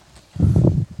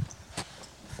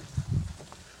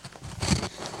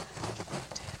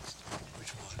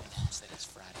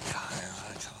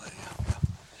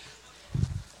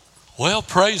Well,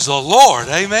 praise the Lord.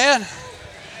 Amen.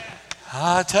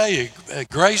 I tell you,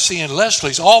 Gracie and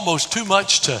Leslie's almost too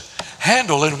much to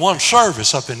handle in one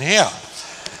service up in here.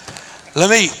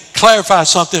 Let me clarify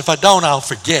something. If I don't, I'll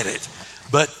forget it.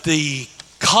 But the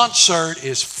concert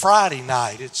is Friday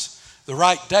night. It's the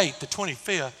right date, the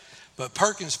 25th. But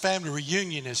Perkins Family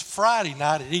Reunion is Friday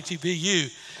night at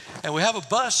ETBU. And we have a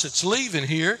bus that's leaving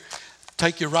here,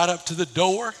 take you right up to the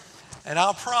door. And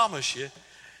I'll promise you,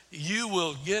 you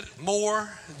will get more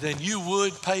than you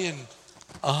would paying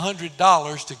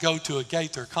 $100 to go to a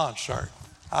Gaither concert.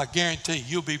 I guarantee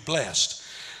you'll be blessed.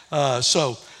 I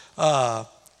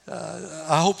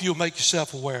hope you'll make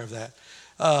yourself aware of that.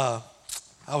 I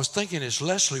was thinking as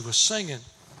Leslie was singing,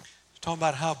 talking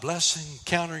about how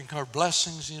counting her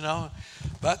blessings,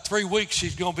 About 3 weeks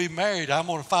she's going to be married. I'm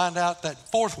going to find out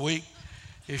that fourth week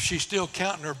if she's still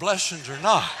counting her blessings or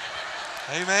not.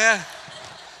 Amen.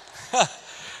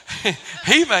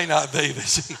 He may not be,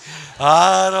 but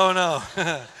I don't know.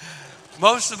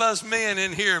 Most of us men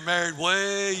in here married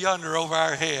way yonder over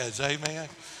our heads. Amen.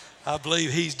 I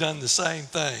believe he's done the same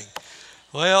thing.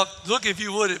 Well, look if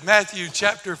you would at Matthew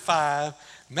chapter 5.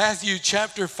 Matthew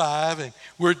chapter 5, and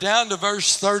we're down to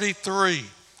verse 33.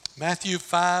 Matthew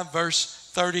 5, verse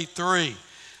 33.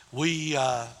 We,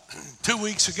 2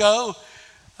 weeks ago,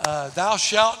 thou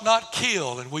shalt not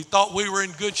kill, and we thought we were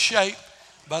in good shape.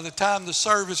 By the time the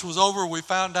service was over, we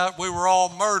found out we were all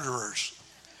murderers.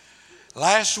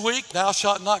 Last week, thou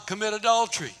shalt not commit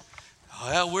adultery.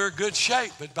 Well, we're in good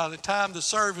shape, but by the time the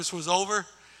service was over,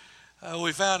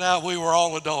 we found out we were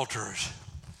all adulterers.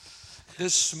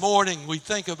 This morning, we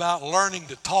think about learning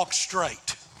to talk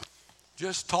straight.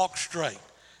 Just talk straight.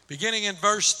 Beginning in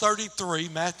verse 33,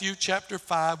 Matthew chapter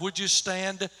 5, would you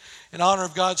stand in honor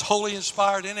of God's holy,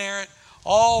 inspired, inerrant,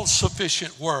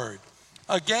 all-sufficient word?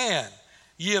 Again,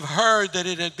 ye have heard that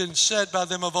it had been said by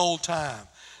them of old time,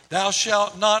 thou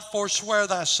shalt not forswear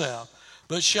thyself,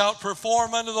 but shalt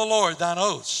perform unto the Lord thine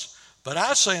oaths. But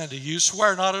I say unto you,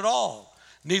 swear not at all,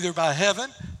 neither by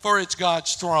heaven, for it's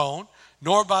God's throne,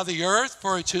 nor by the earth,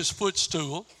 for it's his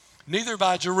footstool, neither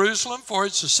by Jerusalem, for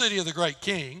it's the city of the great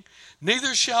king.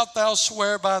 Neither shalt thou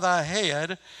swear by thy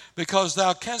head, because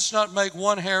thou canst not make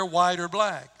one hair white or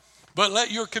black. But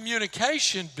let your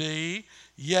communication be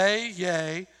yea,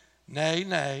 yea, nay,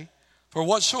 nay. For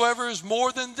whatsoever is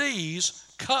more than these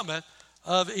cometh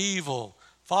of evil.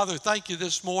 Father, thank you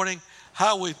this morning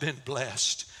how we've been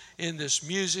blessed in this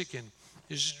music, and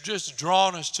it's just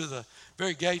drawn us to the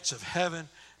very gates of heaven.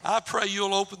 I pray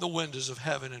you'll open the windows of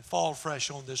heaven and fall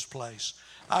fresh on this place.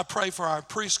 I pray for our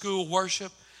preschool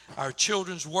worship, our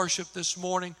children's worship this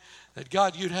morning, that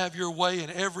God, you'd have your way in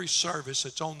every service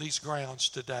that's on these grounds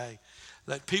today,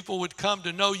 that people would come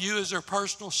to know you as their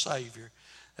personal Savior,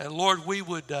 that, Lord, we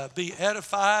would be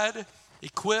edified,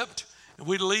 equipped, and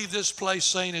we'd leave this place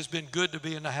saying it's been good to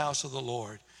be in the house of the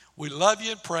Lord. We love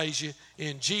you and praise you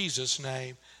in Jesus'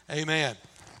 name. Amen.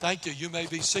 Thank you. You may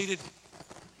be seated.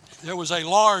 There was a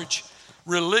large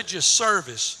religious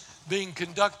service being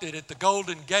conducted at the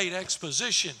Golden Gate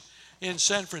Exposition in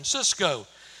San Francisco.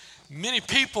 Many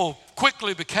people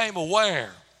quickly became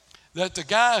aware that the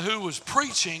guy who was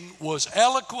preaching was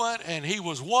eloquent and he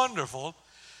was wonderful.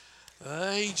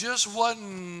 He just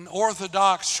wasn't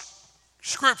orthodox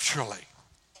scripturally.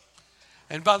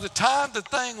 And by the time the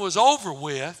thing was over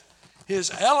with,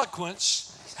 his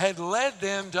eloquence had led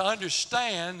them to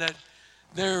understand that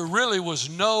there really was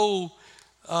no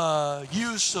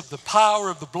use of the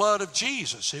power of the blood of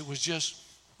Jesus. It was just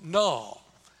null.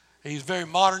 He's very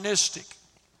modernistic.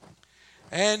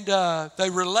 And they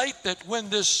relate that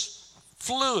when this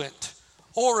fluent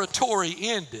oratory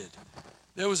ended,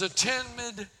 there was a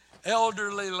timid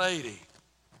elderly lady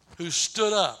who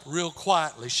stood up real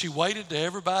quietly. She waited till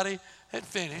everybody had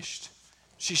finished.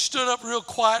 She stood up real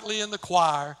quietly in the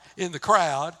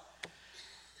crowd,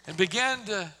 and began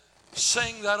to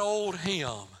sing that old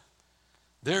hymn,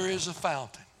 there is a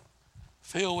fountain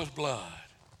filled with blood,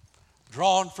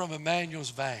 drawn from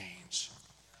Emmanuel's veins.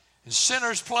 And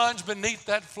sinners plunge beneath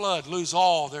that flood, lose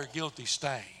all their guilty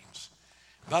stains.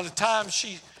 By the time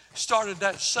she started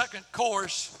that second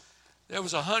chorus, there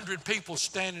was 100 people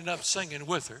standing up singing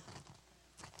with her.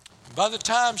 By the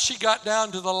time she got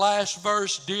down to the last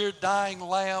verse, dear dying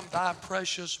lamb, thy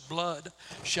precious blood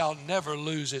shall never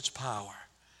lose its power,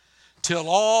 till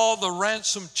all the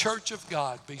ransomed church of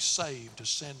God be saved to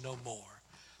sin no more.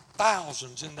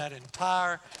 Thousands in that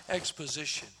entire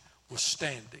exposition was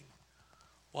standing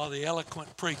while the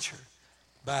eloquent preacher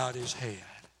bowed his head.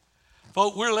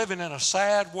 Folks, we're living in a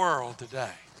sad world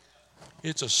today.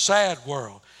 It's a sad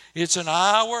world. It's an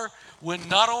hour when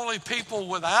not only people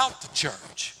without the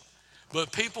church,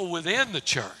 But people within the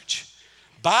church,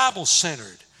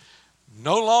 Bible-centered,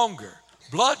 no longer.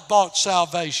 Blood-bought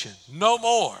salvation, no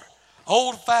more.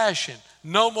 Old-fashioned,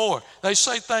 no more. They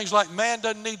say things like, man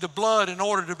doesn't need the blood in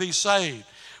order to be saved.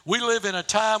 We live in a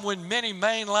time when many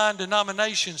mainline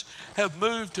denominations have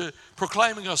moved to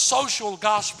proclaiming a social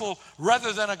gospel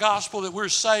rather than a gospel that we're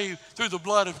saved through the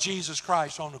blood of Jesus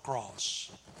Christ on the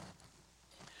cross.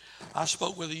 I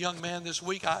spoke with a young man this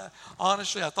week.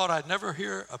 Honestly, I thought I'd never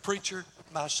hear a preacher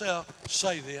myself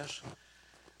say this.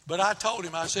 But I told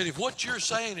him, I said, if what you're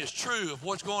saying is true of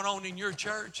what's going on in your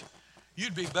church,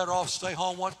 you'd be better off to stay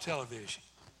home and watch television.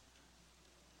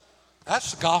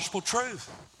 That's the gospel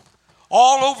truth.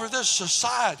 All over this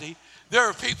society, there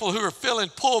are people who are filling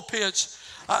pulpits.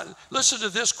 Listen to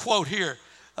this quote here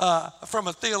from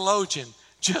a theologian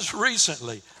just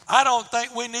recently. I don't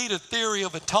think we need a theory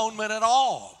of atonement at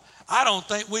all. I don't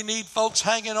think we need folks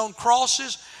hanging on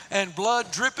crosses and blood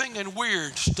dripping and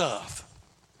weird stuff.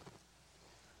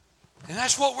 And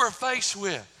that's what we're faced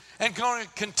with and going to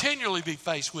continually be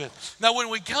faced with. Now, when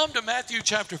we come to Matthew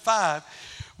chapter 5,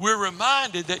 we're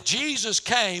reminded that Jesus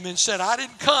came and said, I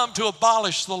didn't come to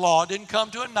abolish the law, didn't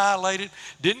come to annihilate it,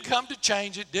 didn't come to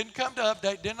change it, didn't come to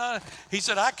update, He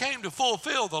said, I came to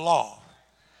fulfill the law.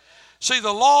 See,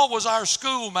 the law was our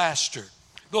schoolmaster.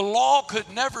 The law could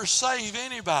never save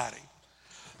anybody.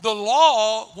 The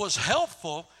law was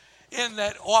helpful in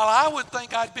that while I would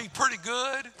think I'd be pretty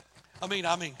good, I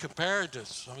mean, compared to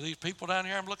some of these people down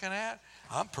here I'm looking at,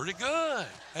 I'm pretty good.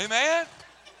 Amen?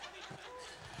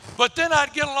 But then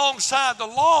I'd get alongside the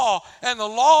law, and the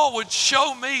law would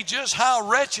show me just how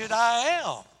wretched I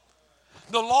am.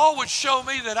 The law would show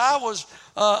me that I was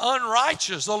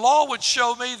unrighteous. The law would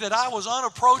show me that I was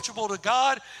unapproachable to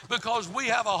God because we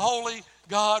have a holy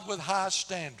God with high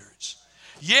standards.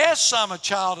 Yes, I'm a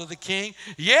child of the King.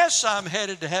 Yes, I'm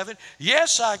headed to heaven.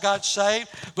 Yes, I got saved.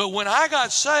 But when I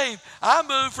got saved, I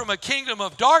moved from a kingdom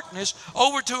of darkness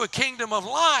over to a kingdom of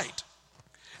light.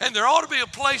 And there ought to be a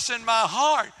place in my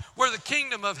heart where the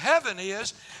kingdom of heaven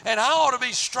is, and I ought to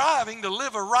be striving to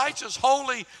live a righteous,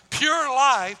 holy, pure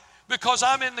life because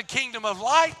I'm in the kingdom of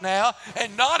light now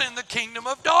and not in the kingdom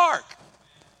of dark.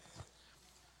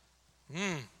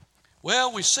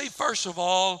 Well, we see, first of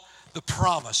all, the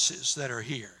promises that are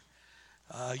here.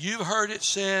 You've heard it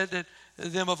said that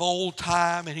them of old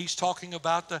time, and he's talking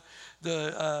about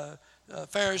the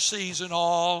Pharisees and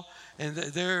all, and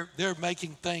they're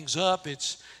making things up.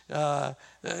 It's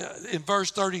in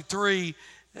verse 33,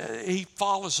 he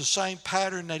follows the same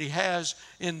pattern that he has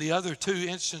in the other two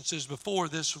instances before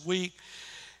this week.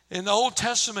 In the Old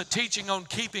Testament, teaching on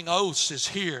keeping oaths is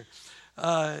here.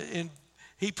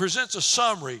 He presents a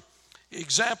summary.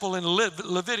 Example in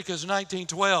Leviticus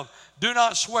 19:12, do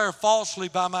not swear falsely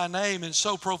by my name and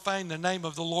so profane the name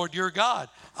of the Lord your God.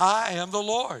 I am the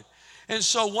Lord. And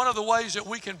so one of the ways that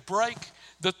we can break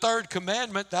the third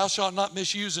commandment, thou shalt not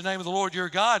misuse the name of the Lord your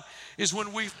God, is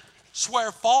when we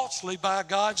swear falsely by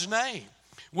God's name.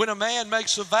 When a man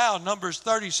makes a vow, Numbers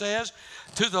 30 says,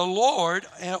 to the Lord,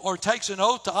 or takes an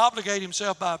oath to obligate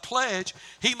himself by a pledge,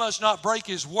 he must not break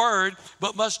his word,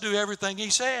 but must do everything he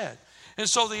said. And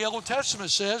so the Old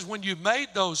Testament says when you made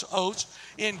those oaths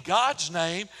in God's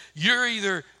name,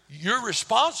 you're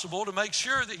responsible to make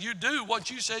sure that you do what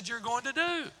you said you're going to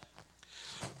do.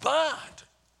 But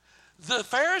the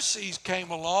Pharisees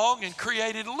came along and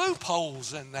created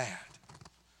loopholes in that.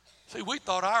 See, we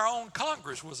thought our own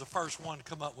Congress was the first one to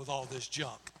come up with all this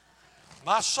junk.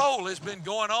 My soul has been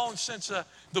going on since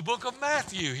the book of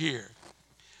Matthew here.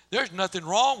 There's nothing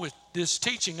wrong with this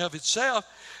teaching of itself,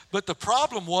 but the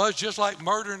problem was, just like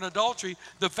murder and adultery,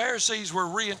 the Pharisees were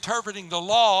reinterpreting the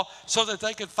law so that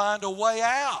they could find a way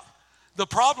out. The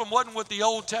problem wasn't with the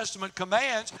Old Testament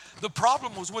commands. The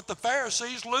problem was with the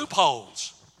Pharisees'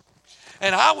 loopholes.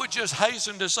 And I would just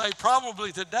hasten to say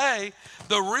probably today,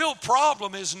 the real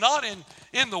problem is not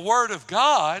in the Word of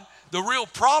God. The real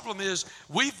problem is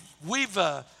we've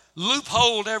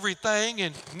loopholed everything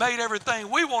and made everything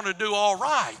we want to do all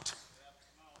right.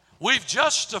 We've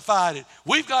justified it.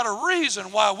 We've got a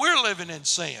reason why we're living in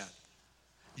sin.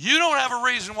 You don't have a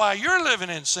reason why you're living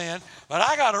in sin, but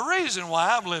I got a reason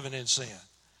why I'm living in sin.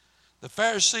 The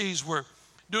Pharisees were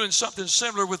doing something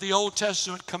similar with the Old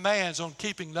Testament commands on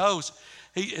keeping the oaths.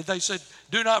 They said,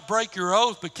 do not break your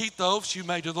oath, but keep the oaths you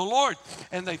made to the Lord.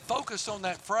 And they focused on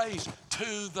that phrase,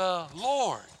 to the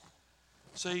Lord.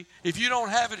 See, if you don't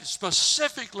have it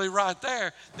specifically right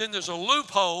there, then there's a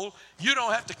loophole. You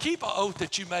don't have to keep an oath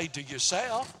that you made to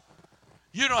yourself.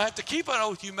 You don't have to keep an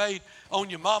oath you made on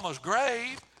your mama's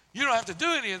grave. You don't have to do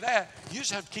any of that. You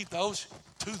just have to keep the oath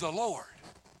to the Lord.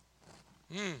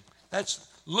 That's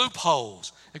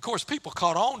loopholes. Of course, people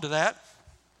caught on to that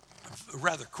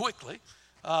rather quickly.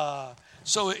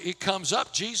 So it comes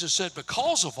up, Jesus said,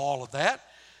 because of all of that,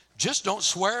 just don't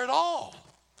swear at all.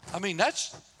 I mean,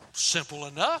 that's simple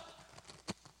enough.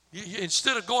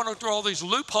 Instead of going through all these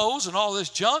loopholes and all this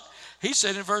junk, he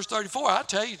said in verse 34, I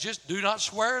tell you, just do not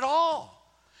swear at all.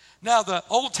 Now, the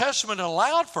Old Testament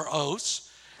allowed for oaths,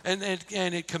 and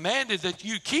it commanded that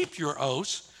you keep your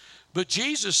oaths, but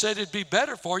Jesus said it'd be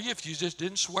better for you if you just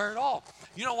didn't swear at all.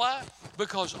 You know why?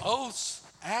 Because oaths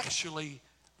actually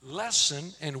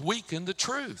lessen and weaken the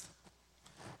truth.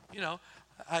 You know,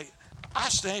 I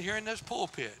stand here in this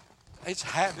pulpit. It's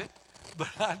habit, but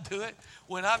I do it.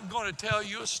 When I'm going to tell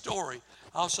you a story,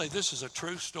 I'll say, this is a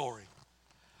true story.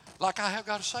 Like I have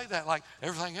got to say that. Like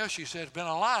everything else you said has been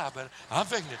a lie, but I'm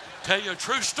thinking to tell you a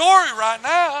true story right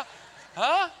now.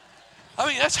 Huh? I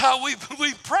mean, that's how we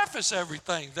preface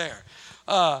everything there.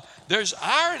 There's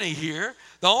irony here.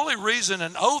 The only reason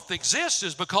an oath exists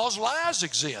is because lies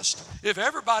exist. If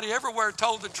everybody everywhere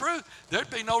told the truth, there'd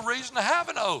be no reason to have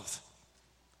an oath.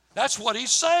 That's what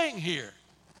he's saying here.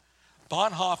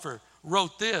 Bonhoeffer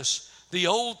wrote this, the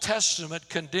Old Testament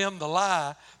condemned the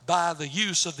lie by the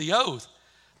use of the oath,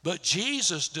 but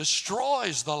Jesus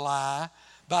destroys the lie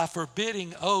by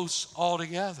forbidding oaths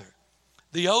altogether.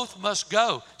 The oath must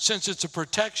go since it's a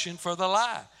protection for the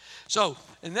lie. So,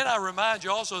 and then I remind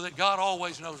you also that God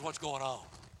always knows what's going on.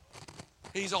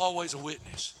 He's always a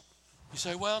witness. You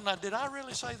say, well, now, did I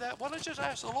really say that? Well, let's just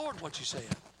ask the Lord what you said.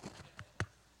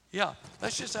 Yeah,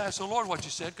 let's just ask the Lord what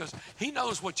you said, because he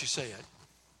knows what you said.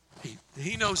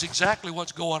 He knows exactly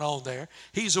what's going on there.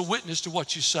 He's a witness to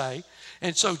what you say.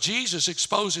 And so Jesus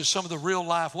exposes some of the real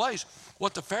life ways.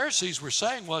 What the Pharisees were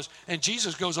saying was, and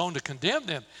Jesus goes on to condemn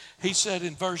them. He said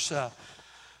in verse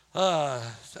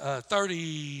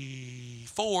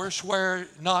 34, swear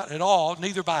not at all,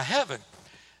 neither by heaven.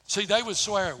 See, they would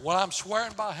swear, well, I'm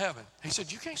swearing by heaven. He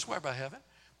said, you can't swear by heaven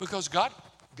because God's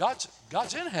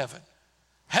in heaven.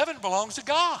 Heaven belongs to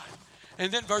God. And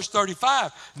then verse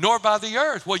 35, nor by the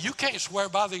earth. Well, you can't swear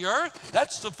by the earth.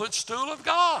 That's the footstool of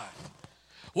God.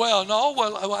 Well, no,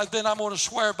 then I'm going to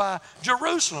swear by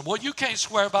Jerusalem. Well, you can't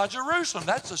swear by Jerusalem.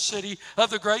 That's the city of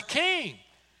the great king.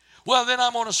 Well, then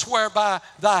I'm going to swear by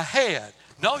thy head.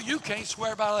 No, you can't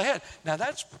swear by the head. Now,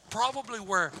 that's probably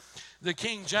where the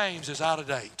King James is out of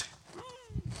date.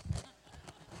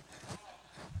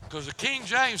 Because the King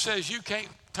James says you can't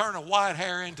turn a white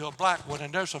hair into a black one,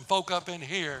 and there's some folk up in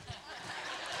here.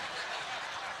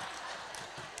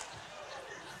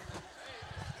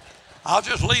 I'll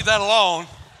just leave that alone.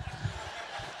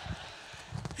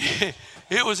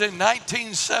 It was in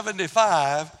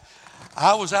 1975.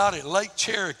 I was out at Lake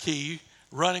Cherokee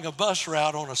running a bus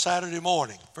route on a Saturday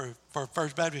morning for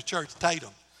First Baptist Church, Tatum.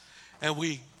 And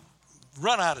we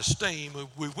run out of steam.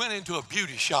 We went into a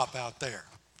beauty shop out there.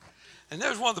 And there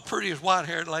was one of the prettiest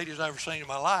white-haired ladies I've ever seen in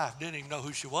my life. Didn't even know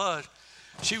who she was.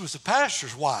 She was the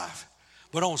pastor's wife.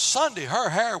 But on Sunday, her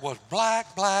hair was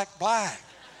black, black, black.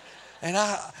 And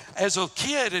as a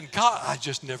kid in college, I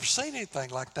just never seen anything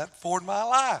like that before in my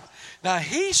life. Now,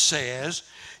 he says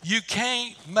you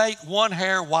can't make one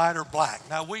hair white or black.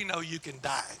 Now, we know you can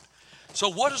dye it. So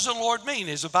what does the Lord mean?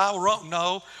 Is the Bible wrong?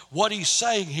 No. What he's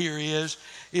saying here is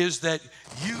that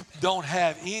you don't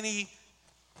have any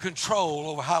control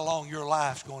over how long your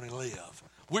life's going to live.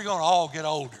 We're going to all get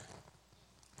older.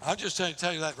 I'm just trying to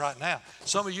tell you that right now.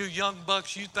 Some of you young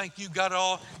bucks, you think you got it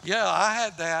all. Yeah, I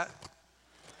had that.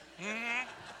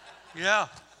 Yeah.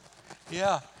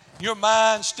 Your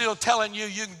mind's still telling you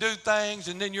can do things,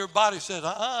 and then your body says,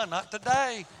 not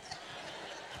today.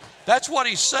 That's what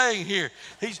he's saying here.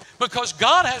 Because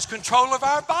God has control of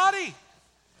our body.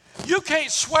 You can't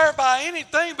swear by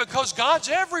anything because God's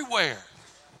everywhere.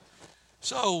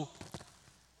 So,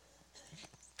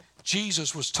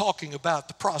 Jesus was talking about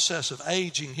the process of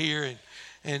aging here,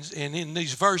 and in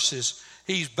these verses,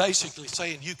 he's basically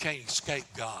saying you can't escape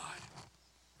God.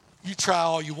 You try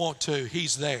all you want to,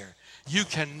 he's there. You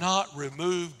cannot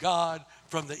remove God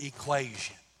from the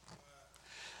equation.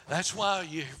 That's why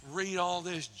you read all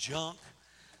this junk.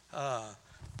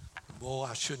 Boy,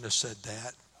 I shouldn't have said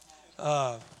that.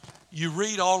 You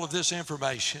read all of this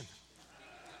information,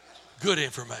 good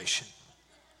information,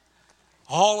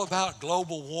 all about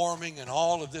global warming and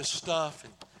all of this stuff.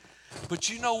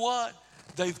 But you know what?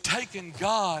 They've taken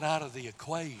God out of the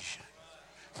equation.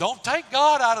 Don't take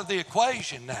God out of the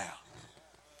equation now.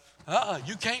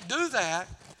 You can't do that.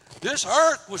 This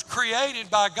earth was created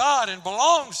by God and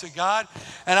belongs to God.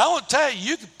 And I want to tell you,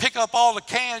 you can pick up all the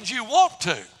cans you want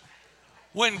to.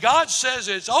 When God says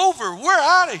it's over, we're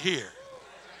out of here.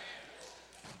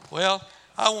 Well,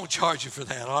 I won't charge you for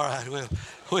that. All right,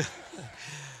 well,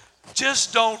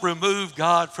 just don't remove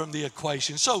God from the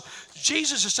equation. So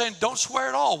Jesus is saying don't swear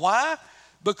at all. Why?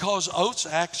 Because oaths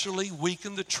actually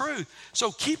weaken the truth.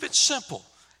 So keep it simple.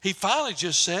 He finally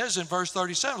just says in verse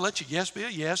 37, let your yes be a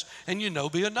yes and your no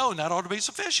be a no. And that ought to be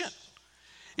sufficient.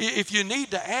 If you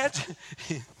need to add,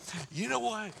 you know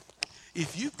what?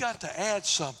 If you've got to add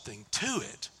something to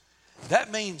it,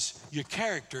 that means your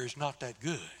character is not that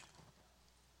good.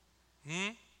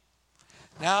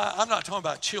 Now, I'm not talking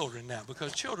about children now,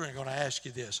 because children are going to ask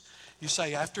you this. You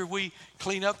say, after we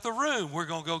clean up the room, we're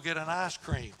going to go get an ice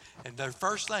cream. And their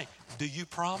first thing, do you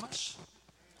promise?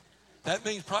 That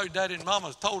means probably Daddy and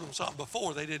Mama told them something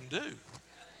before they didn't do.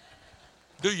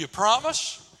 Do you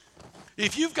promise?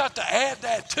 If you've got to add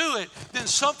that to it, then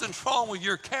something's wrong with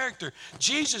your character.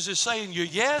 Jesus is saying your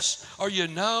yes or your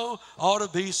no ought to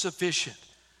be sufficient.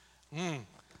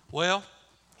 Well,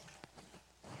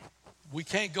 we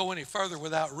can't go any further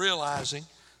without realizing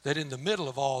that in the middle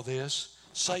of all this,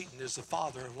 Satan is the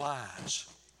father of lies.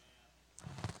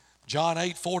 John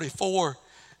 8:44,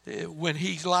 when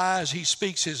he lies, he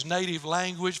speaks his native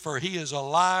language, for he is a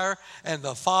liar and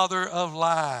the father of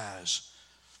lies.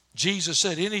 Jesus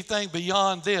said anything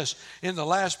beyond this, in the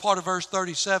last part of verse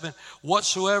 37,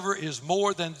 whatsoever is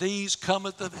more than these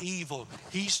cometh of evil.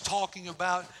 He's talking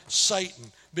about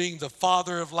Satan being the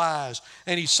father of lies.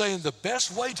 And he's saying the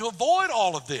best way to avoid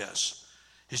all of this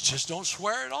is just don't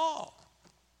swear at all.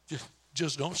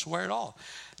 Just don't swear at all.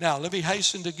 Now, let me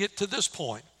hasten to get to this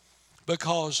point,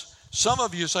 because some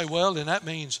of you say, well, then that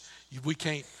means we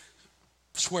can't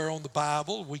swear on the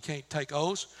Bible, we can't take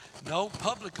oaths. No,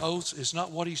 public oaths is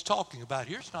not what he's talking about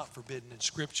here. It's not forbidden in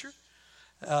Scripture.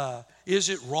 Is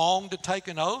it wrong to take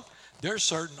an oath? There are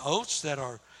certain oaths that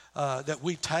are that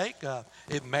we take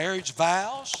in marriage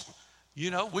vows.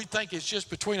 You know, we think it's just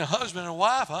between a husband and a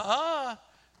wife.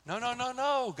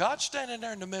 No. God's standing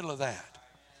there in the middle of that.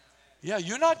 Yeah,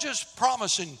 you're not just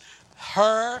promising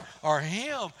her or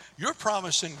him. You're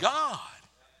promising God.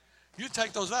 You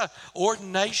take those vows.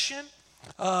 Ordination,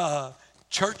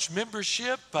 church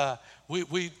membership,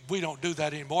 we don't do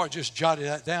that anymore. I just jotted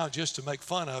that down just to make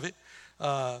fun of it.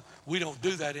 We don't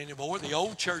do that anymore. The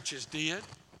old churches did.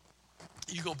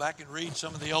 You go back and read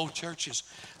some of the old churches'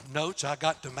 notes. I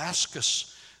got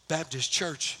Damascus Baptist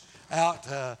Church out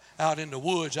in the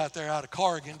woods out there out of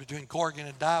Corrigan, between Corrigan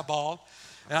and Diboll.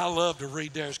 And I love to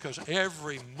read theirs because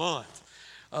every month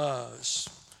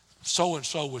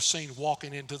so-and-so was seen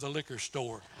walking into the liquor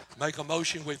store. Make a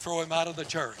motion, we throw him out of the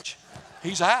church.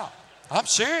 He's out. I'm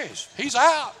serious. He's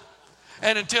out.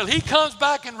 And until he comes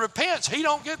back and repents, he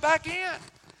don't get back in.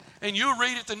 And you'll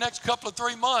read it the next couple of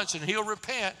 3 months, and he'll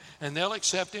repent, and they'll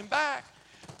accept him back.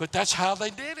 But that's how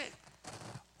they did it.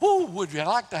 Woo, would you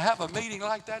like to have a meeting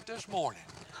like that this morning?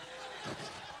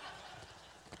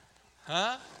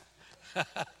 Huh?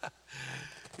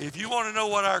 If you want to know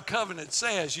what our covenant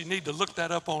says, you need to look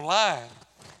that up online.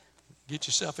 Get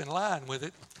yourself in line with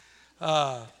it.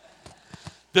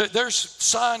 There's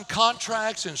signed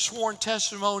contracts and sworn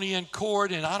testimony in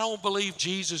court, and I don't believe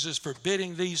Jesus is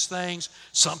forbidding these things.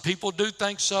 Some people do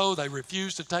think so. They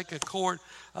refuse to take an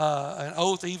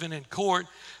oath even in court.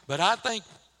 But I think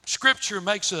Scripture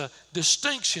makes a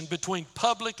distinction between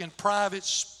public and private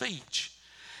speech.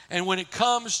 And when it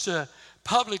comes to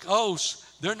public oaths,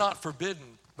 they're not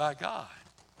forbidden by God.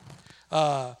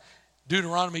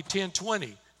 Deuteronomy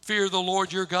 10:20. Fear the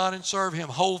Lord your God and serve him.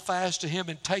 Hold fast to him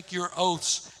and take your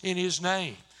oaths in his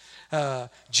name.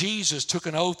 Jesus took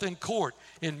an oath in court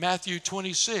in Matthew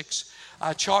 26.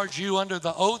 I charge you under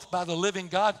the oath by the living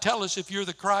God. Tell us if you're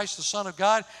the Christ, the Son of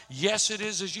God. Yes, it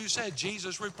is as you said.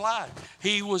 Jesus replied.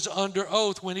 He was under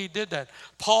oath when he did that.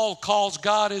 Paul calls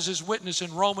God as his witness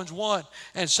in Romans 1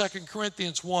 and 2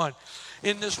 Corinthians 1.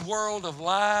 In this world of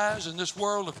lies, in this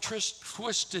world of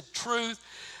twisted truth,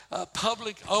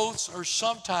 public oaths are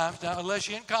sometimes, now unless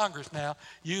you're in Congress now,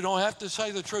 you don't have to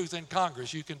say the truth in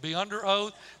Congress. You can be under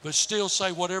oath, but still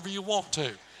say whatever you want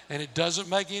to. And it doesn't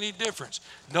make any difference.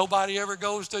 Nobody ever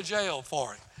goes to jail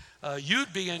for it.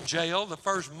 You'd be in jail the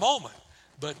first moment,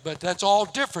 but that's all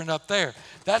different up there.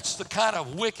 That's the kind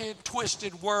of wicked,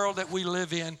 twisted world that we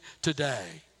live in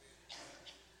today.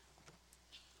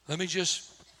 Let me just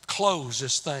close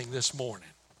this thing this morning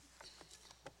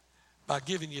by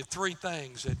giving you 3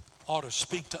 things that ought to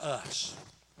speak to us.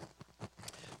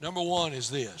 Number 1 is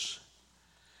this: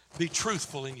 be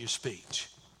truthful in your speech.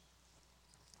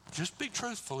 Just be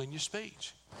truthful in your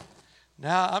speech.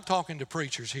 Now, I'm talking to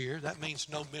preachers here. That means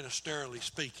no ministerially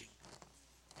speaking.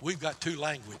 We've got 2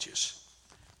 languages.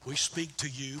 We speak to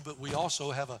you, but we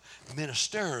also have a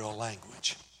ministerial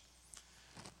language.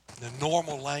 The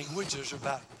normal language, there's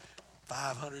about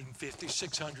 550,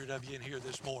 600 of you in here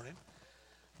this morning.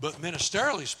 But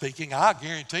ministerially speaking, I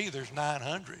guarantee you there's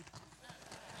 900.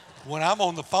 When I'm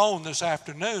on the phone this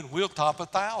afternoon, we'll top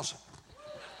 1,000.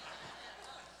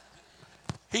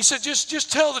 He said,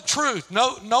 just tell the truth.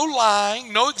 No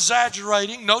lying, no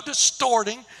exaggerating, no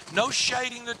distorting, no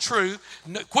shading the truth.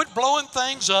 No, quit blowing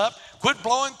things up. Quit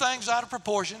blowing things out of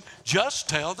proportion. Just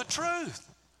tell the truth.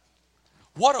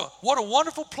 What a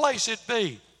wonderful place it'd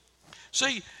be.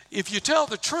 See, if you tell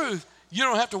the truth, you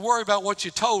don't have to worry about what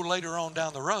you told later on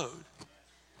down the road.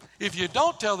 If you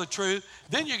don't tell the truth,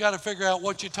 then you got to figure out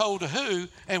what you told to who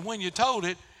and when you told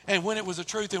it and when it was the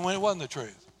truth and when it wasn't the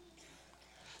truth.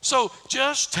 So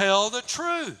just tell the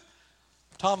truth.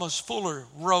 Thomas Fuller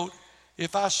wrote,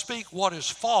 if I speak what is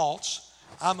false,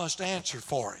 I must answer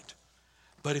for it.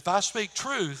 But if I speak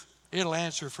truth, it'll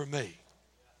answer for me.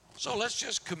 So let's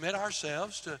just commit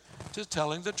ourselves to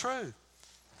telling the truth.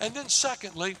 And then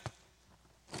secondly,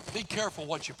 be careful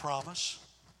what you promise.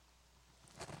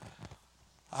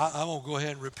 I won't go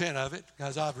ahead and repent of it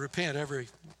because I repent every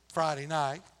Friday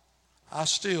night. I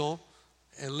still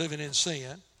am living in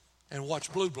sin and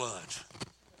watch Blue Bloods.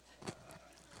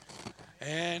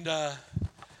 And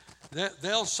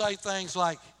they'll say things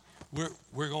like,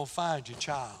 we're going to find your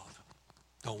child.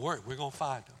 Don't worry, we're going to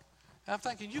find them. And I'm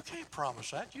thinking, you can't promise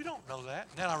that. You don't know that.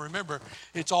 And then I remember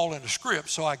it's all in the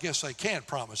script, so I guess they can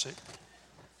promise it.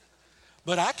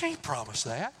 But I can't promise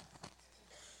that.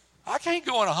 I can't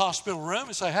go in a hospital room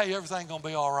and say, hey, everything's going to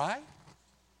be all right.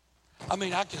 I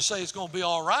mean, I can say it's going to be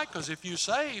all right because if you're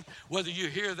saved, whether you're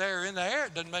here, there, or in the air,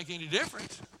 it doesn't make any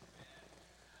difference.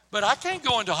 But I can't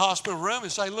go into a hospital room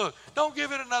and say, look, don't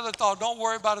give it another thought. Don't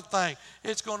worry about a thing.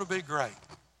 It's going to be great.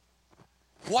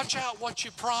 Watch out what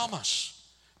you promise.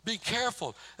 Be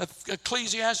careful.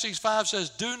 Ecclesiastes 5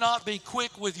 says, do not be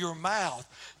quick with your mouth.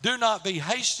 Do not be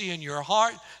hasty in your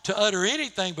heart to utter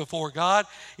anything before God.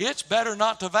 It's better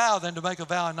not to vow than to make a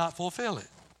vow and not fulfill it.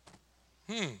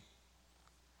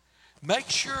 Make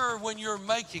sure when you're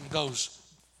making those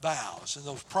vows and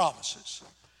those promises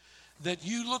that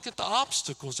you look at the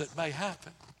obstacles that may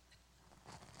happen.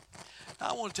 Now,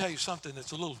 I want to tell you something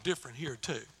that's a little different here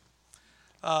too.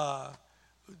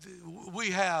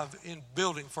 We have in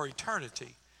Building for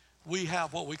Eternity, we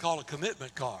have what we call a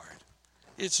commitment card.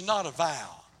 It's not a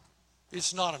vow.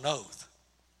 It's not an oath.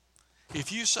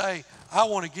 If you say, I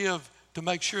want to give to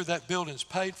make sure that building's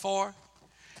paid for,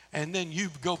 and then you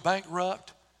go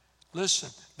bankrupt, listen,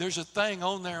 there's a thing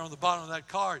on there on the bottom of that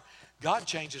card. God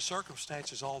changes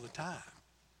circumstances all the time.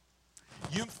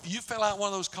 You fill out one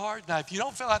of those cards. Now, if you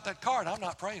don't fill out that card, I'm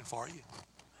not praying for you.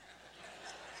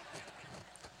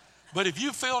 But if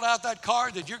you filled out that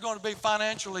card that you're going to be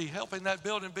financially helping that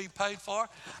building be paid for,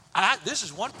 this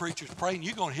is one preacher's praying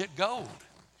you're going to hit gold.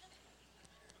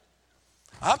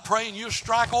 I'm praying you'll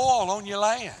strike oil on your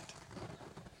land.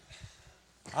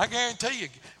 I guarantee you,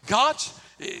 God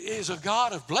is a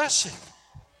God of blessing.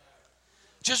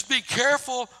 Just be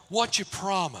careful what you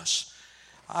promise.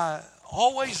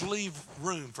 Always leave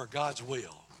room for God's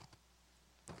will.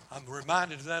 I'm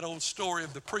reminded of that old story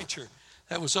of the preacher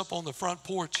that was up on the front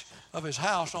porch of his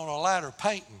house on a ladder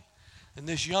painting. And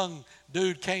this young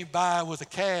dude came by with a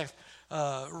calf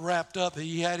wrapped up.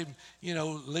 He had him,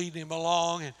 leading him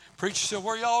along. And the preacher said,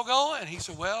 where y'all going? He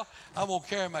said, well, I'm going to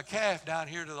carry my calf down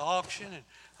here to the auction, and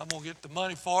I'm going to get the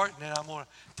money for it, and then I'm going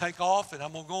to take off, and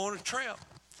I'm going to go on a trip.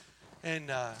 And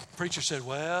the preacher said,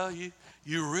 well, you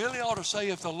really ought to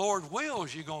say if the Lord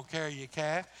wills, you're going to carry your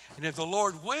calf. And if the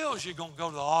Lord wills, you're going to go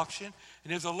to the auction.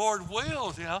 And if the Lord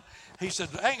wills, he said,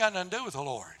 it ain't got nothing to do with the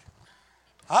Lord.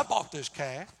 I bought this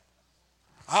calf.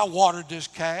 I watered this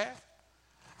calf.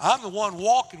 I'm the one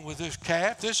walking with this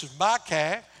calf. This is my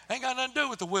calf. Ain't got nothing to do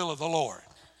with the will of the Lord.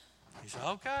 He said,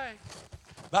 okay.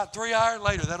 About 3 hours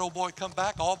later, that old boy come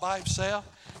back all by himself,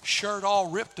 shirt all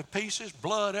ripped to pieces,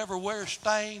 blood everywhere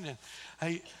stained.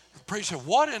 And the preacher said,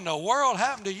 what in the world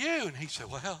happened to you? And he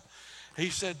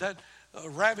said, that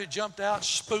rabbit jumped out,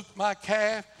 spooked my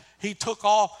calf. He took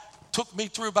me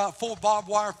through about 4 barbed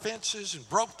wire fences and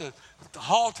broke the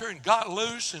halter and got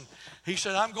loose. And he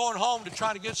said, I'm going home to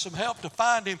try to get some help to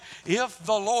find him if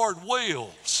the Lord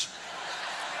wills.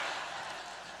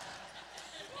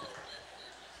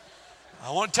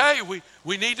 I want to tell you,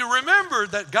 we need to remember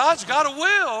that God's got a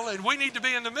will, and we need to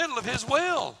be in the middle of his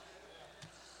will.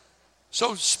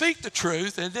 So speak the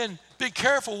truth, and then be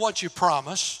careful what you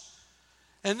promise,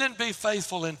 and then be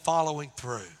faithful in following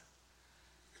through.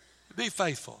 Be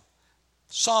faithful.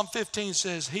 Psalm 15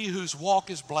 says, he whose walk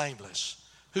is blameless,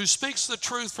 who speaks the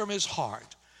truth from his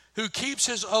heart, who keeps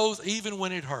his oath even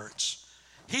when it hurts.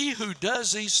 He who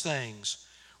does these things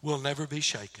will never be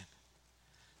shaken.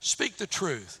 Speak the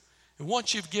truth. And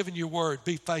once you've given your word,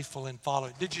 be faithful and follow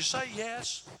it. Did you say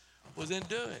yes? Well, then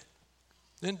do it.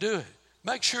 Then do it.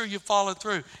 Make sure you follow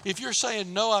through. If you're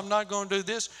saying, no, I'm not going to do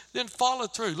this, then follow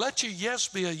through. Let your yes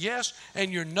be a yes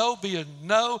and your no be a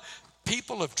no.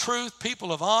 People of truth,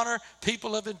 people of honor,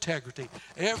 people of integrity.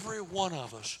 Every one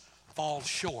of us falls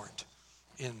short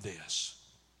in this.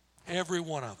 Every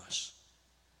one of us.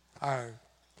 Our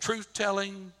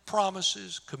truth-telling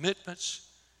promises, commitments.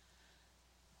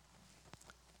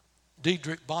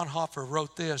 Dietrich Bonhoeffer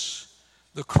wrote this: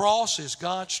 the cross is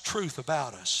God's truth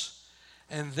about us,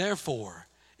 and therefore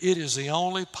it is the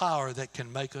only power that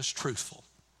can make us truthful.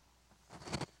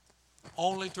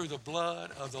 Only through the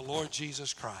blood of the Lord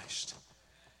Jesus Christ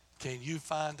can you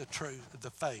find the truth,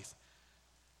 the faith,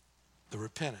 the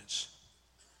repentance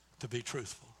to be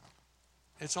truthful.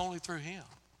 It's only through Him.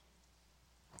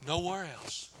 Nowhere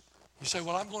else. You say,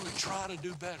 well, I'm going to try to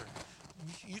do better.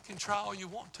 You can try all you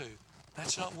want to.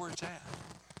 That's not where it's at.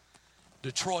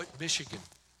 Detroit, Michigan,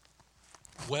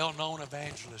 well-known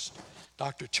evangelist,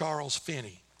 Dr. Charles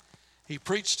Finney. He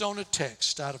preached on a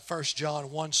text out of 1 John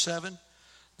 1:7.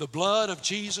 The blood of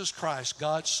Jesus Christ,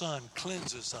 God's Son,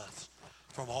 cleanses us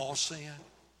from all sin.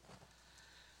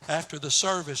 After the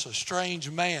service, a strange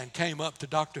man came up to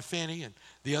Dr. Finney, and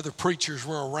the other preachers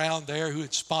were around there who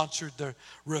had sponsored the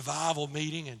revival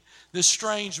meeting. And this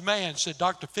strange man said,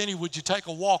 Dr. Finney, would you take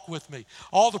a walk with me?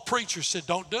 All the preachers said,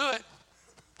 don't do it.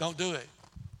 Don't do it.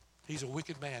 He's a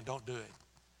wicked man. Don't do it.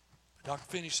 Dr.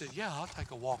 Finney said, yeah, I'll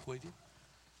take a walk with you.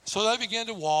 So they began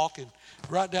to walk, and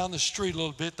right down the street a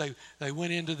little bit, they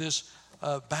went into this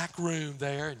back room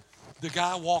there, and the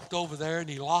guy walked over there, and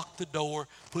he locked the door,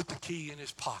 put the key in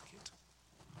his pocket.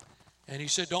 And he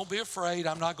said, don't be afraid.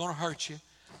 I'm not going to hurt you.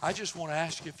 I just want to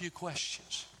ask you a few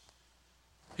questions.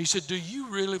 He said, do you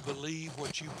really believe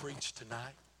what you preached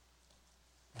tonight?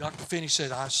 Dr. Finney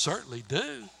said, I certainly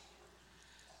do.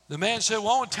 The man said, well,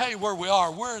 I want to tell you where we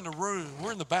are. We're in the room.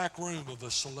 We're in the back room of a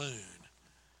saloon.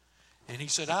 And he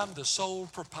said, I'm the sole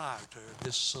proprietor of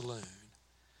this saloon.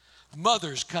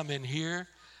 Mothers come in here,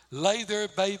 lay their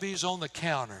babies on the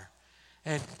counter,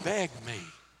 and beg me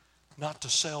not to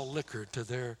sell liquor to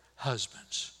their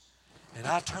husbands. And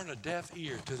I turn a deaf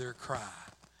ear to their cry.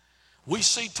 We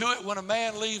see to it when a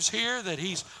man leaves here that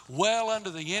he's well under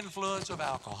the influence of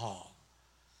alcohol.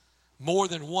 More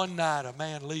than one night a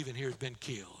man leaving here has been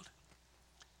killed.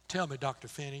 Tell me, Dr.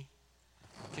 Finney,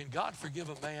 can God forgive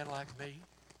a man like me?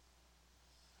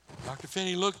 Dr.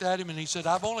 Finney looked at him and he said,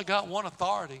 I've only got one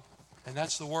authority, and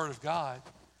that's the Word of God.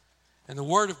 And the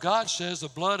Word of God says the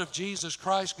blood of Jesus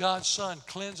Christ, God's Son,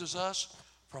 cleanses us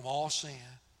from all sin.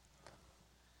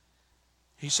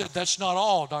 He said, that's not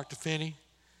all, Dr. Finney.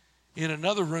 In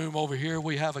another room over here,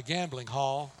 we have a gambling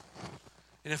hall.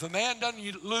 And if a man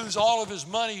doesn't lose all of his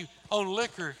money on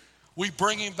liquor, we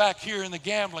bring him back here in the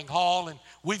gambling hall, and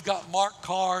we've got marked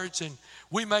cards, and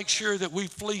we make sure that we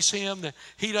fleece him, that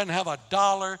he doesn't have a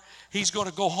dollar. He's going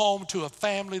to go home to a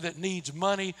family that needs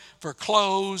money for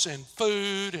clothes and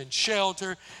food and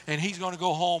shelter, and he's going to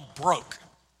go home broke.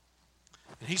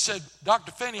 And he said,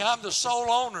 Dr. Finney, I'm the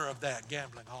sole owner of that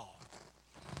gambling hall.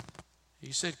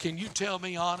 He said, can you tell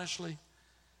me honestly,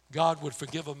 God would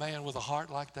forgive a man with a heart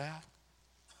like that?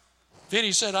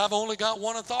 Finney said, I've only got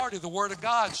one authority. The Word of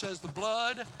God says the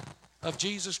blood of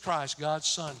Jesus Christ, God's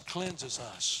Son, cleanses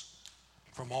us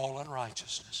from all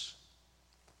unrighteousness.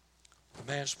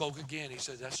 The man spoke again. He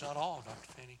said, that's not all,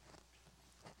 Dr. Finney.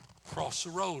 Across the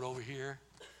road over here,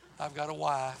 I've got a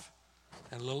wife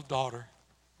and a little daughter.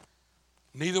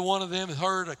 Neither one of them has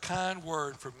heard a kind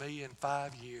word from me in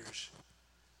 5 years.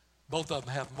 Both of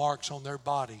them have marks on their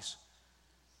bodies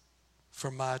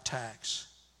from my attacks.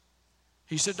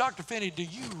 He said, Dr. Finney, do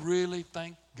you really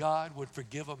think God would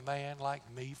forgive a man like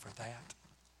me for that?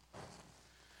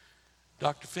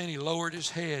 Dr. Finney lowered his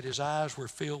head. His eyes were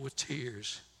filled with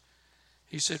tears.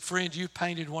 He said, friend, you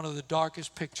painted one of the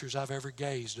darkest pictures I've ever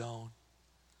gazed on.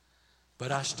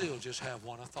 But I still just have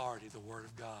one authority, the Word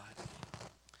of God.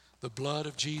 The blood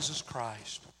of Jesus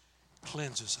Christ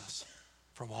cleanses us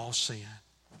from all sin.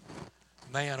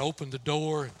 The man opened the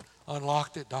door and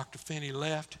unlocked it. Dr. Finney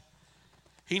left.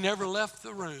 He never left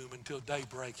the room until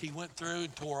daybreak. He went through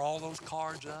and tore all those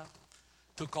cards up,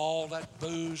 took all that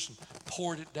booze and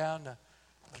poured it down the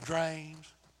drains,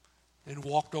 and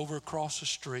walked over across the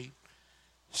street,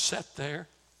 sat there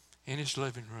in his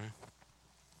living room.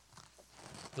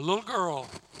 The little girl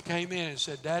came in and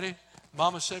said, Daddy,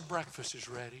 Mama said breakfast is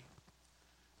ready.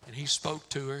 And he spoke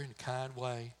to her in a kind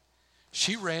way.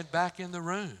 She ran back in the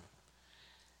room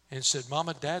and said,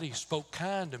 Mama, Daddy spoke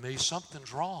kind to me.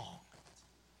 Something's wrong.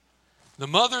 The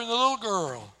mother and the little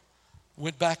girl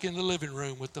went back in the living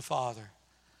room with the father.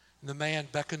 And the man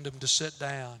beckoned them to sit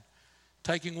down.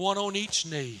 Taking one on each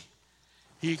knee,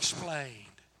 he explained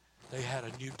they had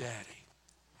a new daddy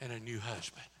and a new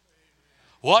husband.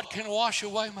 What can wash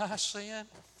away my sin?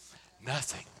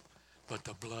 Nothing but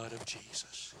the blood of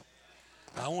Jesus.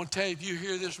 I want to tell you, if you're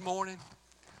here this morning,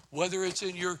 whether it's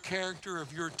in your character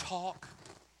of your talk,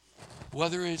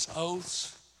 whether it's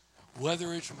oaths,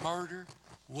 whether it's murder,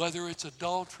 whether it's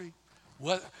adultery,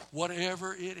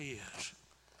 whatever it is,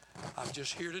 I'm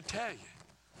just here to tell you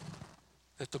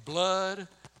that the blood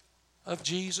of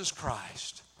Jesus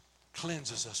Christ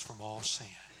cleanses us from all sin.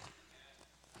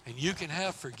 And you can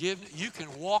have forgiveness. You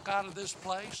can walk out of this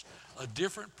place a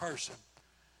different person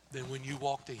than when you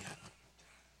walked in.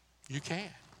 You can.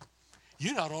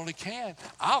 You not only can,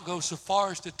 I'll go so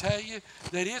far as to tell you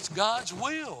that it's God's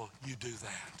will you do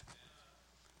that.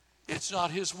 It's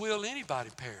not His will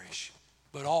anybody perish,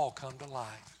 but all come to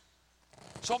life.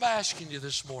 So I'm asking you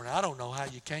this morning, I don't know how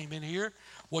you came in here,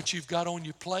 what you've got on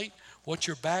your plate, what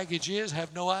your baggage is,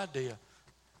 have no idea.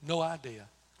 No idea.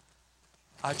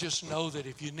 I just know that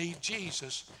if you need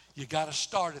Jesus, you got to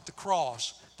start at the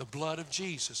cross. The blood of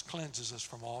Jesus cleanses us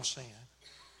from all sin.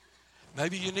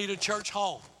 Maybe you need a church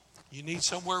home. You need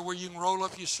somewhere where you can roll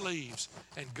up your sleeves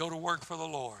and go to work for the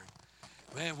Lord.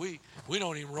 Man, we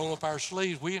don't even roll up our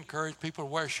sleeves. We encourage people to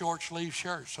wear short sleeve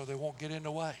shirts so they won't get in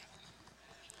the way.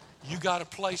 You got a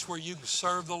place where you can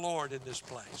serve the Lord in this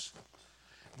place.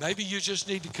 Maybe you just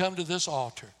need to come to this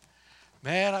altar.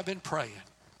 Man, I've been praying.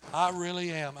 I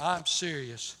really am. I'm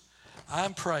serious.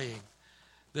 I'm praying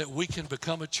that we can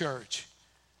become a church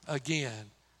again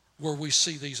where we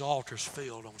see these altars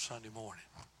filled on Sunday morning.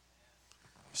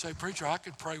 You say, preacher, I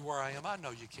could pray where I am. I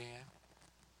know you can.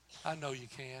 I know you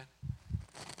can.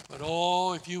 But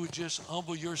oh, if you would just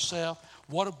humble yourself,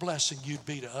 what a blessing you'd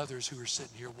be to others who are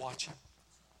sitting here watching.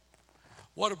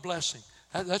 What a blessing.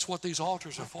 That's what these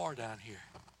altars are for down here.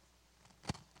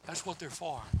 That's what they're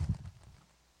for.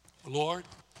 Lord,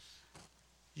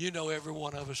 you know every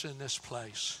one of us in this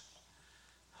place.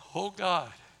 Oh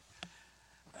God,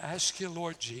 I ask you,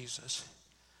 Lord Jesus,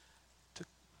 to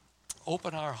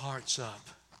open our hearts up.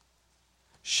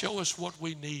 Show us what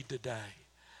we need today.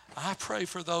 I pray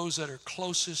for those that are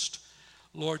closest,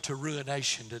 Lord, to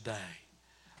ruination today.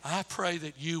 I pray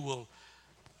that you will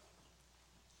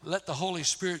let the Holy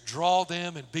Spirit draw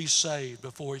them and be saved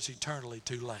before it's eternally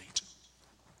too late.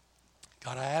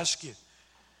 God, I ask you,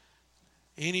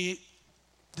 any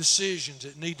decisions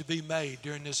that need to be made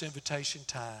during this invitation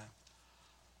time,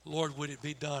 Lord, would it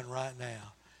be done right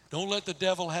now? Don't let the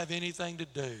devil have anything to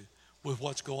do with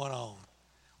what's going on.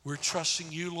 We're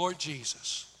trusting you, Lord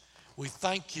Jesus. We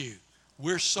thank you.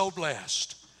 We're so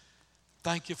blessed.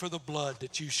 Thank you for the blood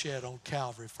that you shed on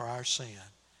Calvary for our sin.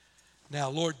 Now,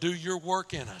 Lord, do your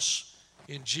work in us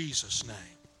in Jesus' name.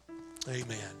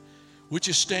 Amen. Would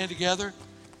you stand together?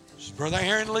 As Brother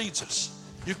Aaron leads us.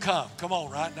 You come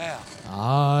on right now.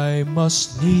 I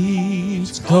must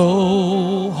needs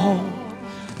go home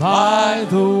by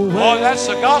the way. Oh, that's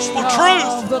the gospel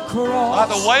truth. The cross.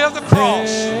 By the way of the cross.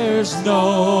 There's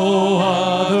no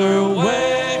other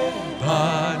way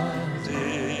but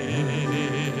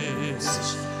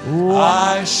this.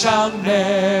 I shall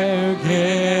ne'er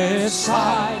get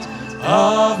sight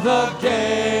of the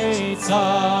gates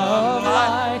of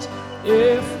light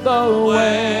if the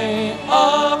way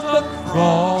of the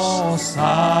cross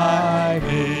I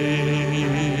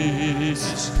miss.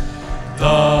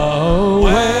 The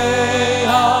way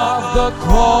of the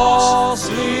cross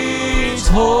leads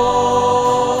home.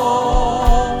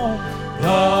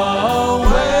 The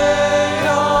way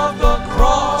of the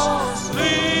cross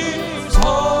leads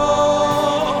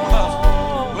home.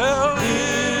 Well,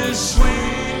 it's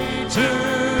sweet to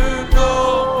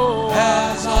know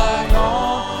as I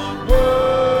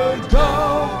onward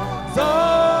go.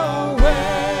 The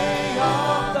way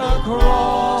of the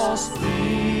cross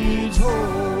leads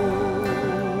home.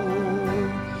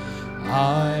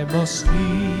 I must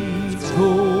needs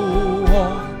go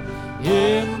on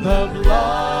in the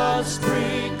blood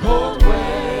sprinkled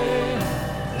way,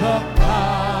 the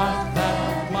path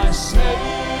that my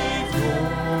Savior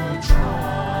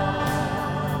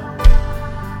trod.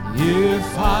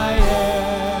 If I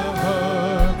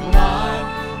ever climb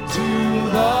to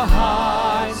the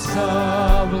heights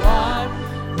sublime,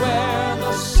 where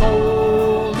the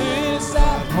soul is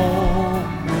at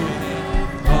home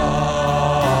with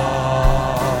God,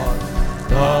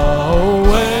 the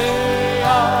way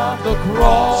of the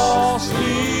cross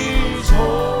leads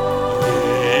home.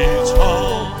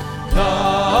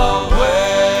 The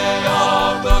way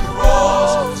of the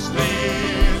cross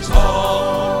leads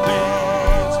home.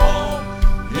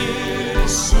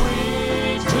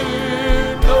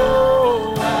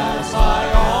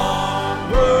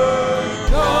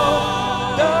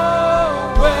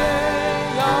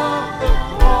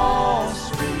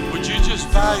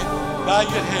 bow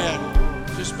your head.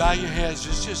 Just bow your heads.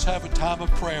 Just have a time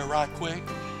of prayer right quick.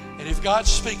 And if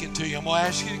God's speaking to you, I'm going to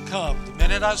ask you to come. The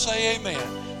minute I say amen,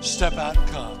 step out and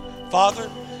come. Father,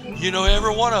 you know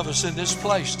every one of us in this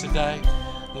place today.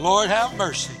 Lord, have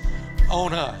mercy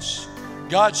on us.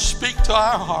 God, speak to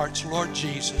our hearts, Lord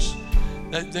Jesus,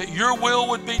 that your will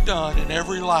would be done in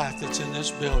every life that's in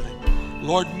this building.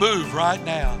 Lord, move right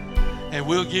now, and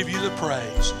we'll give you the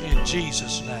praise in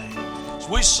Jesus' name. As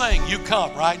we sing, you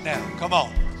come right now. Come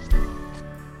on.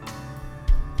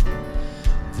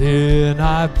 Then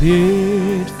I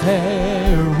bid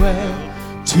farewell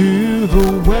to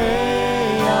the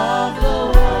way of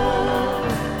the world,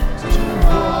 to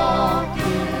walk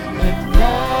in it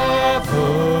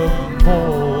nevermore.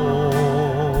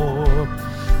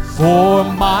 For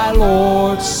my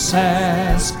Lord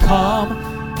has come,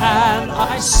 and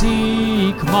I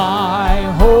seek my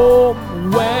home,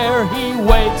 where He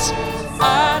waits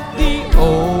at the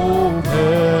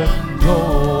open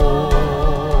door.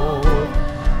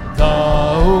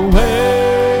 The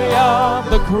way of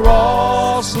the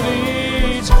cross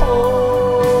leads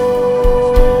home.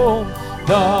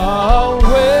 The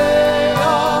way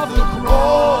of the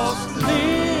cross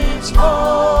leads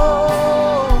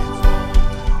home.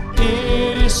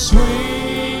 It is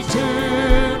sweet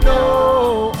to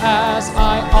know as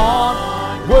I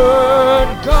onward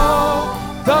go,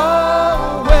 the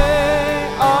way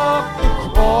of the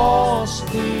cross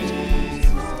leads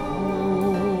home.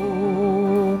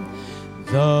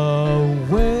 The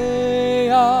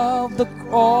way of the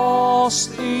cross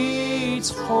leads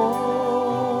home.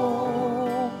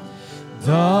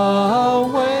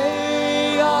 The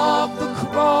way of the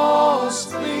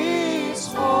cross leads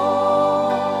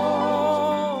home.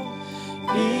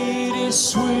 It is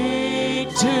sweet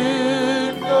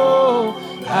to know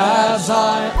as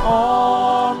I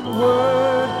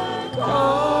onward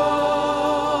go,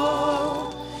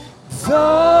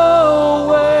 the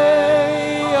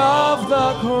way of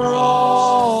the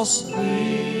cross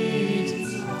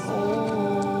leads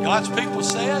home. God's people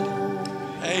said,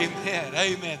 amen,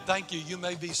 amen. Thank you. You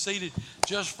may be seated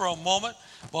just for a moment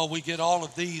while we get all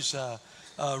of these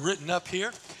written up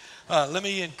here. Let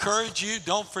me encourage you,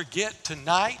 don't forget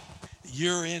tonight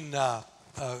you're in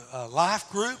life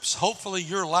groups. Hopefully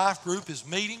your life group is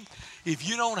meeting. If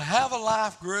you don't have a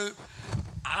life group,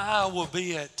 I will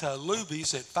be at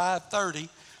Luby's at 5:30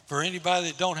 for anybody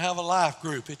that don't have a life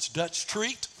group. It's Dutch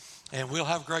Treat, and we'll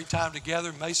have a great time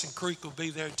together. Mason Creek will be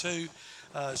there too.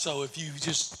 So if you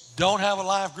just don't have a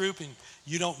life group and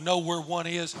you don't know where one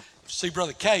is, see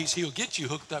Brother Case, he'll get you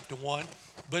hooked up to one.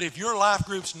 But if your life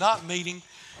group's not meeting,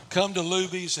 come to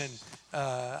Luby's, and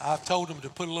I've told them to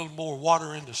put a little more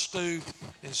water in the stew,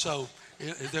 and so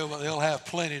they'll have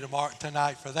plenty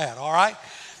tonight for that. All right?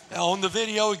 Now, on the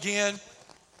video again,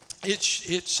 it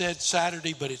said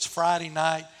Saturday, but it's Friday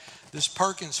night. This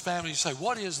Perkins family, you say,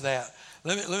 what is that?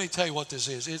 Let me tell you what this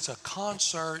is. It's a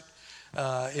concert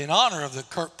in honor of the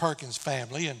Kirk Perkins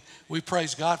family, and we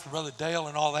praise God for Brother Dale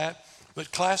and all that.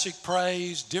 But classic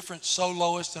praise, different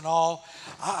soloists and all.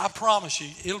 I promise you,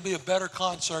 it'll be a better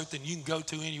concert than you can go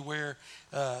to anywhere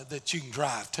that you can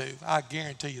drive to. I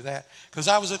guarantee you that. Because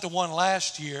I was at the one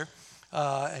last year,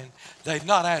 and they've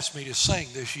not asked me to sing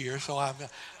this year, so I'm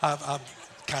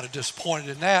kind of disappointed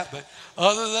in that. But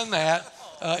other than that,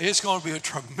 it's going to be a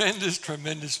tremendous,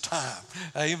 tremendous time.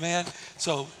 Amen.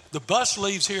 So the bus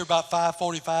leaves here about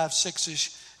 5:45,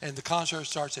 6-ish, and the concert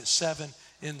starts at 7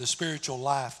 in the Spiritual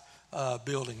Life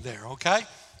building there, okay?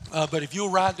 But if you'll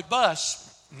ride the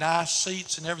bus, nice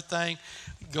seats and everything,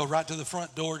 go right to the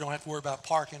front door, don't have to worry about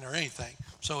parking or anything.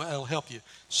 So it'll help you.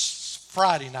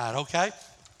 Friday night, okay?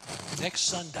 Next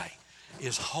Sunday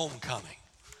is homecoming.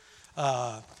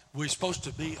 We're supposed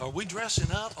to be, are we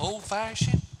dressing up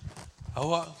old-fashioned?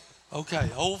 Oh,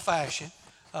 okay, old-fashioned.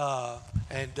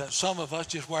 And some of us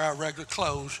just wear our regular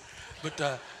clothes, but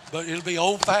it'll be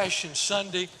old-fashioned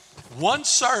Sunday. One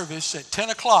service at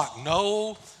 10 o'clock.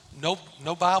 No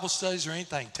Bible studies or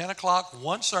anything. 10 o'clock,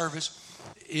 one service.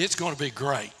 It's going to be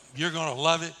great. You're going to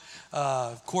love it.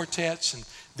 Quartets, and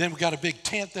then we got a big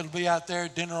tent that'll be out there,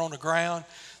 dinner on the ground.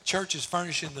 Church is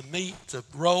furnishing the meat, the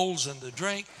rolls, and the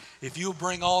drink. If you'll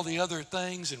bring all the other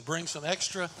things and bring some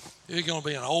extra, it's going to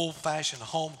be an old-fashioned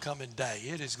homecoming day.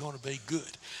 It is going to be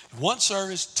good. One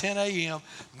service, 10 a.m.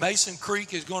 Mason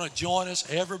Creek is going to join us,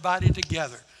 everybody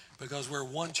together, because we're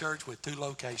one church with two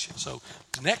locations. So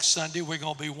next Sunday, we're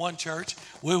going to be one church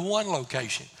with one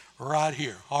location right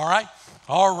here. All right?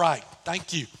 All right.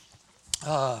 Thank you.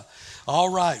 All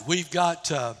right. We've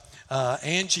got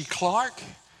Angie Clark.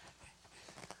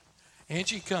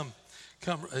 Angie, come.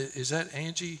 Is that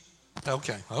Angie?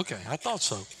 Okay. I thought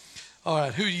so. All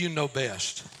right, who do you know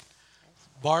best?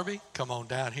 Barbie, come on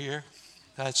down here.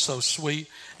 That's so sweet.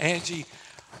 Angie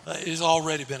has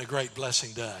already been a great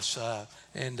blessing to us.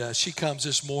 And she comes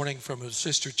this morning from a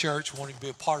sister church wanting to be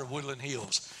a part of Woodland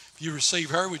Hills. If you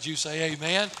receive her, would you say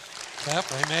amen? Yep,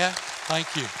 amen.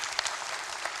 Thank you.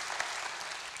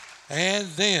 And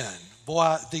then,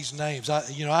 boy, these names,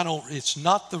 it's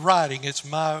not the writing, it's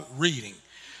my reading.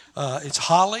 It's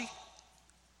Holly,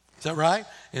 is that right?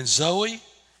 And Zoe,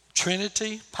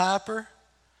 Trinity, Piper,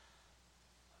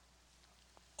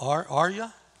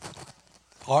 Arya?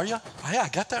 Hey, I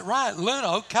got that right.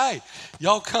 Luna, okay.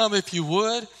 Y'all come if you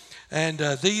would. And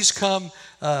these come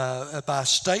by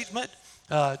statement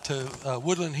to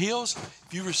Woodland Hills.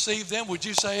 If you receive them, would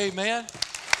you say amen?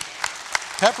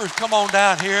 Peppers, come on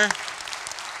down here.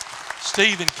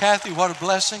 Steve and Kathy, what a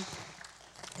blessing.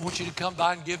 I want you to come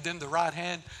by and give them the right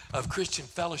hand of Christian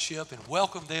fellowship and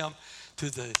welcome them to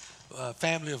the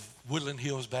family of Woodland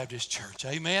Hills Baptist Church.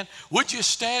 Amen. Would you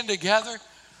stand together?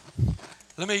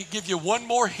 Let me give you one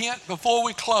more hint before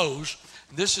we close.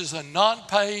 This is a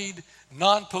non-paid,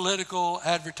 non-political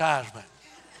advertisement.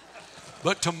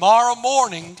 But tomorrow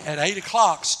morning at 8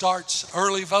 o'clock starts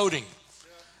early voting.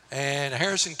 And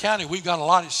Harrison County, we've got a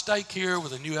lot at stake here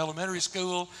with a new elementary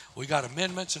school. We got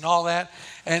amendments and all that.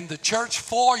 And the church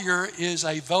foyer is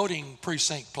a voting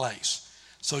precinct place.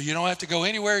 So you don't have to go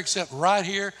anywhere except right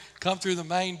here, come through the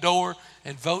main door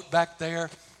and vote back there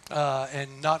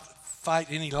and not fight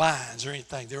any lines or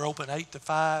anything. They're open 8 to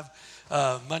 5,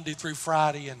 Monday through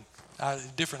Friday, and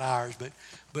different hours,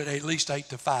 but at least 8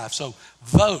 to 5. So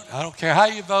vote. I don't care how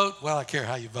you vote. Well, I care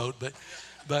how you vote, but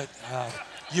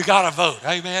you got to vote.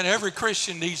 Amen. Every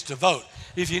Christian needs to vote.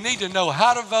 If you need to know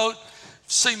how to vote,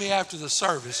 see me after the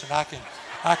service, and I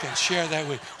can share that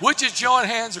with you. Would you join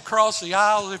hands across the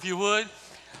aisle if you would?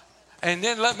 And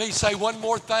then let me say one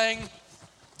more thing.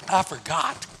 I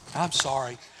forgot. I'm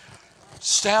sorry.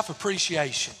 Staff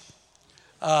appreciation.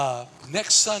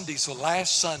 Next Sunday's the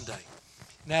last Sunday.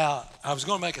 Now, I was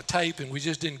going to make a tape and we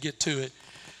just didn't get to it.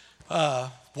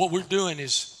 What we're doing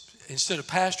is, instead of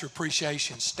pastor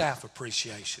appreciation, staff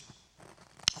appreciation.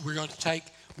 We're going to take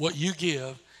what you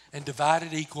give and divide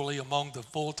it equally among the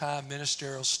full-time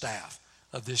ministerial staff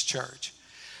of this church.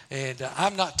 And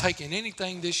I'm not taking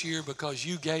anything this year because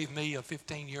you gave me a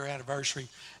 15-year anniversary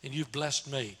and you've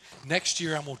blessed me. Next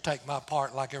year, I'm going to take my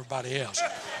part like everybody else.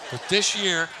 But this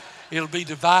year, it'll be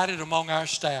divided among our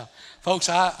staff. Folks,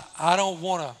 I don't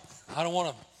want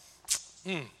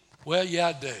to, well, yeah,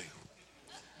 I do.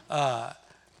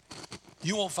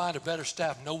 You won't find a better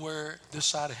staff nowhere this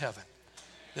side of heaven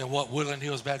than what Woodland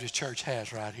Hills Baptist Church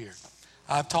has right here.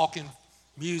 I'm talking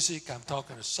music, I'm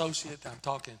talking associate, I'm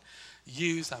talking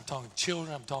youth, I'm talking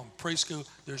children, I'm talking preschool.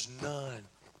 There's none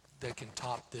that can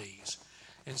top these.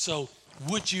 And so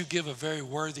would you give a very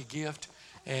worthy gift?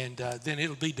 And then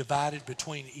it'll be divided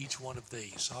between each one of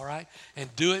these, all right?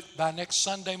 And do it by next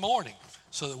Sunday morning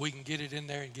so that we can get it in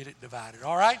there and get it divided,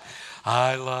 all right?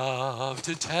 I love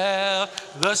to tell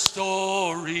the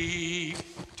story.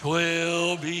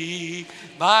 'Twill be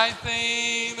my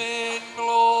theme in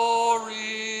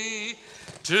glory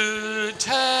to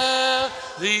tell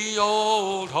the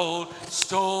old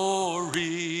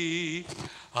story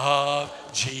of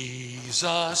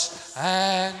Jesus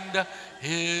and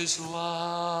His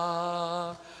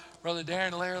love. Brother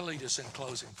Darren Lair, lead us in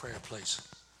closing prayer, please.